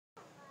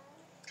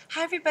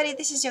Hi everybody,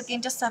 this is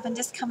Angel7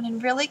 just coming in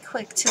really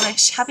quick to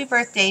wish happy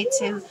birthday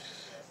to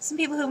some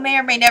people who may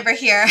or may never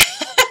hear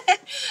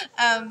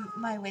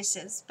my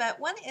wishes.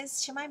 But one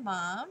is to my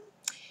mom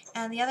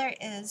and the other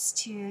is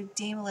to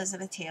Dame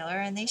Elizabeth Taylor,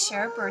 and they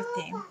share a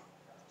birthday.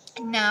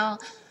 Now,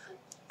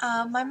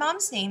 my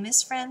mom's name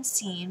is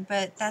Francine,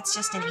 but that's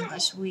just in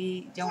English.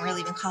 We don't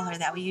really even call her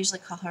that. We usually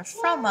call her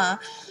Fruma,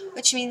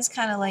 which means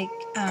kind of like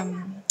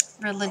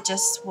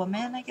religious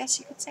woman, I guess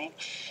you could say.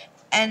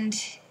 And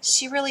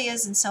she really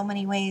is in so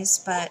many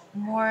ways, but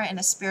more in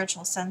a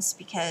spiritual sense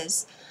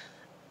because,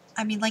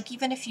 I mean, like,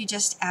 even if you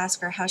just ask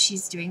her how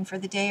she's doing for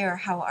the day or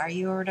how are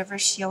you or whatever,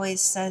 she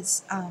always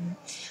says,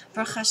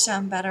 Baruch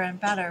Hashem, better and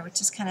better,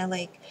 which is kind of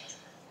like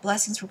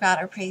blessings from God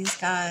or praise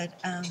God,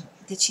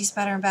 that she's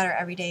better and better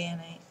every day.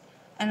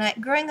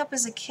 Growing up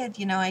as a kid,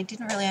 you know, I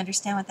didn't really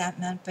understand what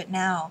that meant, but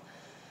now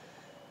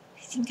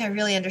I think I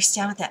really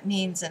understand what that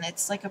means, and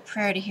it's like a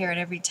prayer to hear it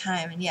every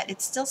time, and yet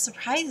it still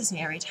surprises me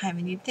every time,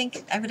 and you'd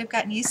think I would have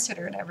gotten used to it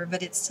or whatever,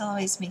 but it still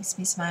always makes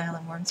me smile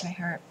and warms my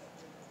heart.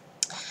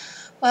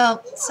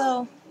 Well,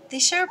 so they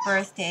share a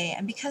birthday,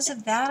 and because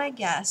of that, I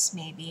guess,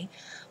 maybe,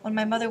 when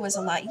my mother was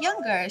a lot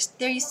younger,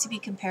 there used to be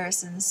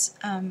comparisons,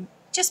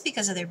 just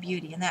because of their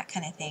beauty and that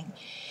kind of thing.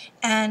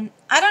 And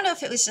I don't know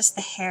if it was just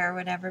the hair or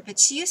whatever, but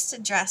she used to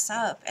dress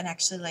up and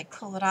actually like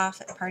pull it off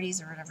at parties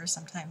or whatever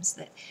sometimes,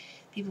 that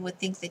people would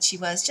think that she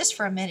was, just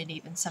for a minute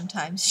even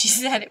sometimes. She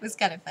said it was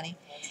kind of funny.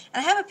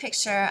 And I have a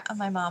picture of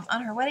my mom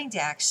on her wedding day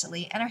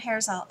actually, and her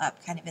hair's all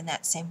up kind of in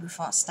that same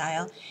bouffant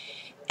style.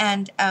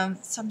 And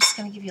so I'm just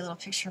going to give you a little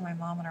picture of my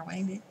mom on her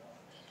wedding day.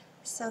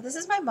 So this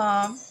is my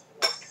mom.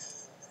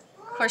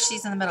 Of course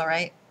she's in the middle,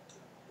 right?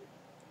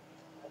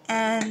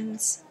 And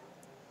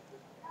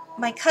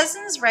my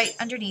cousin's right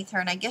underneath her,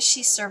 and I guess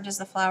she served as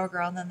the flower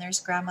girl, and then there's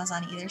grandmas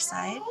on either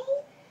side.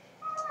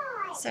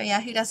 So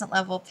yeah, who doesn't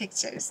love old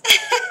pictures?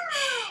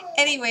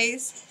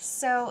 Anyways,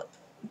 so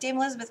Dame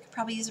Elizabeth could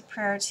probably use a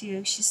prayer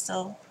too. She's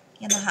still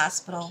in the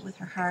hospital with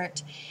her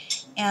heart.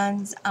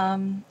 And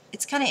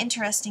it's kind of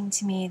interesting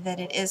to me that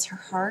it is her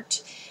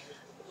heart,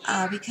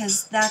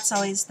 because that's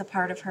always the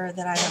part of her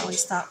that I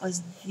always thought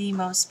was the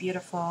most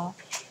beautiful,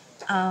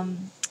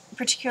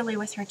 particularly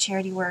with her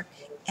charity work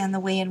and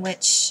the way in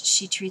which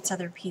she treats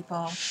other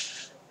people.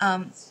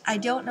 I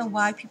don't know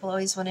why people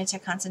always wanted to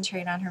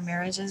concentrate on her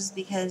marriages,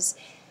 because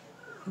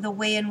the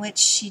way in which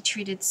she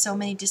treated so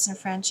many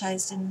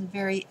disenfranchised and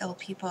very ill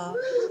people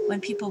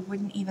when people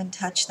wouldn't even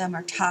touch them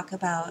or talk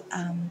about,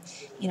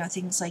 you know,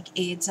 things like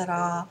AIDS at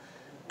all.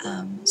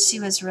 She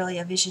was really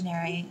a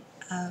visionary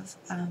of,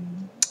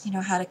 you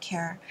know, how to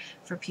care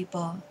for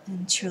people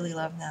and truly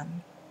love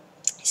them.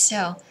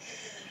 So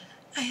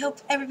I hope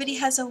everybody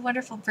has a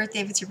wonderful birthday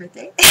if it's your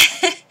birthday.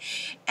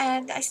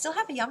 And I still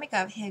have a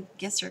Yamiga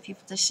gifts for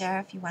people to share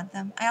if you want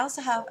them. I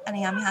also have an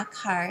Yamiha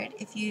card.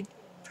 If you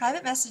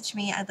private message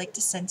me, I'd like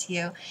to send to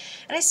you.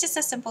 And it's just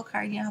a simple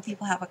card. You know how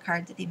people have a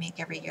card that they make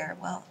every year?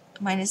 Well,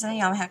 mine is an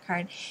Yamiha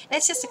card. And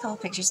it's just a couple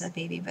pictures of the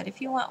baby. But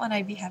if you want one,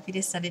 I'd be happy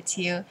to send it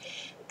to you.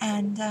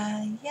 And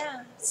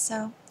yeah,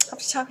 so hope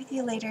to talk with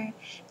you later.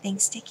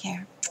 Thanks. Take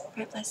care.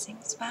 Great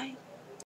blessings. Bye.